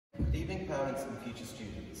parents and future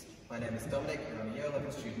students, my name is Dominic and I'm a Year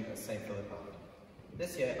 11 student at St Philip Howard.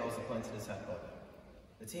 This year I was appointed as head boy.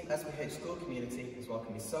 The Team SPH school community has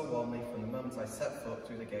welcomed me so warmly from the moment I set foot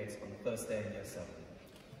through the gates on the first day in Year 7.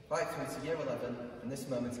 Right through to Year 11 and this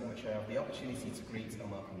moment in which I have the opportunity to greet and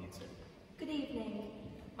welcome you to. Good evening.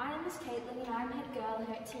 My name is Caitlin and I'm head girl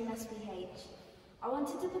here at Team SPH. I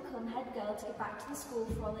wanted to become head girl to give back to the school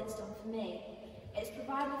for all it's done for me. It's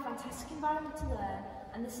provided a fantastic environment to learn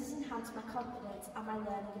and this has enhanced my confidence and my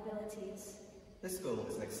learning abilities. This school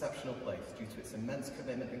is an exceptional place due to its immense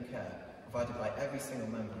commitment and care provided by every single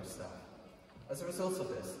member of staff. As a result of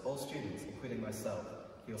this, all students, including myself,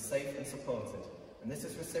 feel safe and supported, and this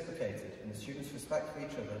is reciprocated in the students' respect for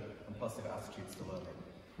each other and positive attitudes to learning.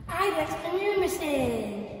 I'd like to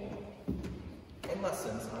numeracy. In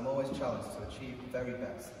lessons, I'm always challenged to achieve the very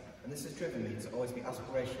best, and this has driven me to always be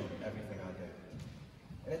aspirational in everything I do.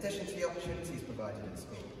 In addition to the opportunities provided in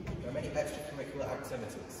school, there are many extracurricular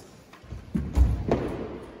activities.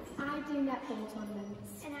 I do netball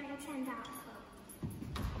tournaments. And I attend art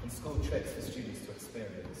club. And school trips for students to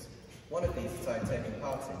experience. One of these that I have taken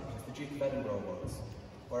part in is the Duke of Edinburgh Awards,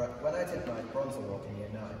 where when I did my Bronze Award in Year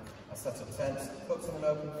 9, I set up tents, cooked in an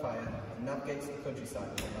open fire, and navigated the countryside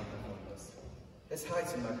with a map of numbers. This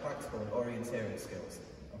heightened my practical and orienteering skills,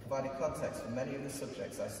 and provided context for many of the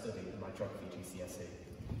subjects I studied in my geography GCSE.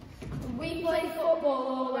 We play football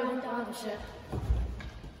all around Derbyshire.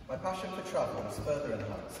 My passion for travel was further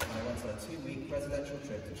enhanced when I went on a 2-week residential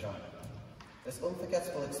trip to China. This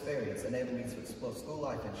unforgettable experience enabled me to explore school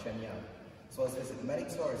life in Shenyang, as well as visit many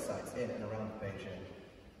tourist sites in and around Beijing.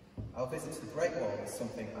 Our visit to the Great Wall is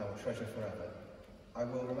something I will treasure forever. I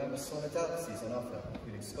will remember some of the delicacies on offer,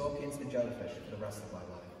 including scorpions and jellyfish, for the rest of my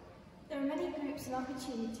life. There are many groups and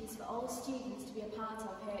opportunities for all students to be a part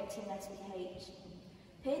of here at Team SPH.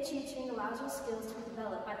 Peer tutoring allows your skills to be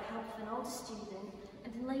developed by the help of an older student,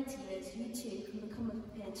 and in later years you too can become a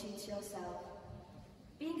peer tutor yourself.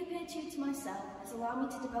 Being a peer tutor myself has allowed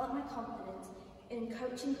me to develop my confidence in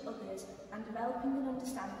coaching others and developing an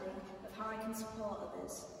understanding of how I can support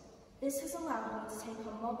others. This has allowed me to take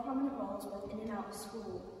on more prominent roles both in and out of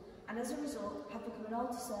school, and as a result have become an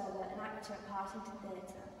altar server and actor at Partington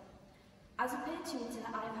Theatre. As a peer tutor,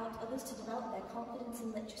 I have helped others to develop their confidence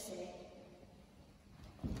in literacy.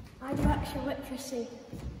 I do actual literacy.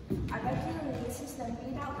 I regularly listen to them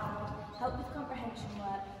read out loud, help with comprehension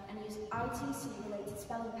work, and use ITC-related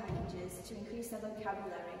spelling packages to increase their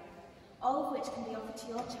vocabulary, all of which can be offered to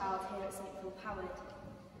your child here at St Philip Howard.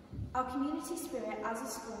 Our community spirit as a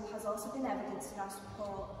school has also been evidenced in our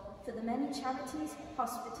support for the many charities,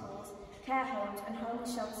 hospitals, care homes and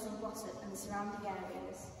homeless shelters in Glossop and the surrounding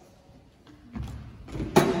areas.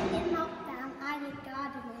 In lockdown, I did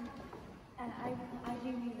gardening. And I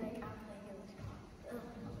do music and play village.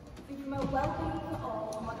 We promote well-being for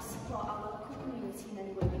all and want to support our local community in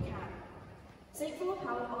any way we can. St Philip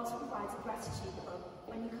Howard also provides a gratitude club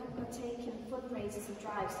when you can partake in fundraisers and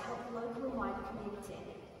drives to help the local and wider community.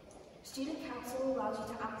 Student Council allows you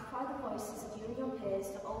to amplify the voices of you and your peers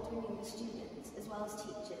to older and younger students, as well as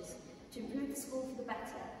teachers, to improve the school for the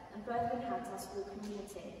better and further enhance our school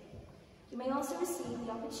community. You may also receive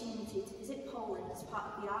the opportunity to visit Poland as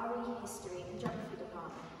part of the RE History and Geography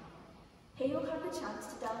Department. Here you'll have the chance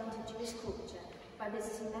to delve into Jewish culture by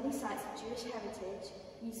visiting many sites of Jewish heritage,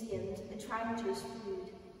 museums and trying Jewish food.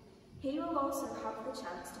 Here you will also have the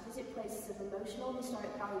chance to visit places of emotional and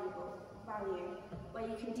historic value, where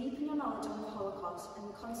you can deepen your knowledge on the Holocaust and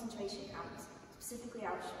the concentration camps, specifically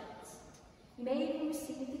Auschwitz. You may even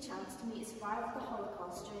receive the chance to meet a survivor of the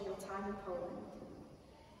Holocaust during your time in Poland.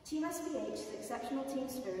 Team SPH is an exceptional team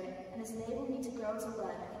spirit and has enabled me to grow as a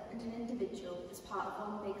learner and an individual as part of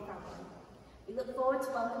one big family. We look forward to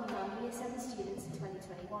welcoming our Year 7 students in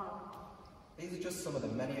 2021. These are just some of the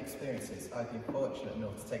many experiences I've been fortunate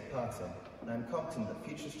enough to take part in, and I'm confident that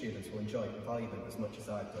future students will enjoy and value them as much as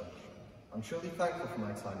I've done. I'm truly thankful for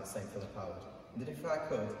my time at St Philip Howard, and that if I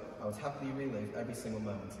could, I would happily relive every single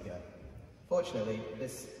moment again. Fortunately,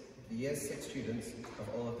 the Year 6 students have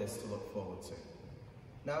all of this to look forward to.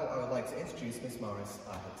 Now I would like to introduce Miss Morris,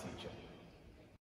 our head teacher.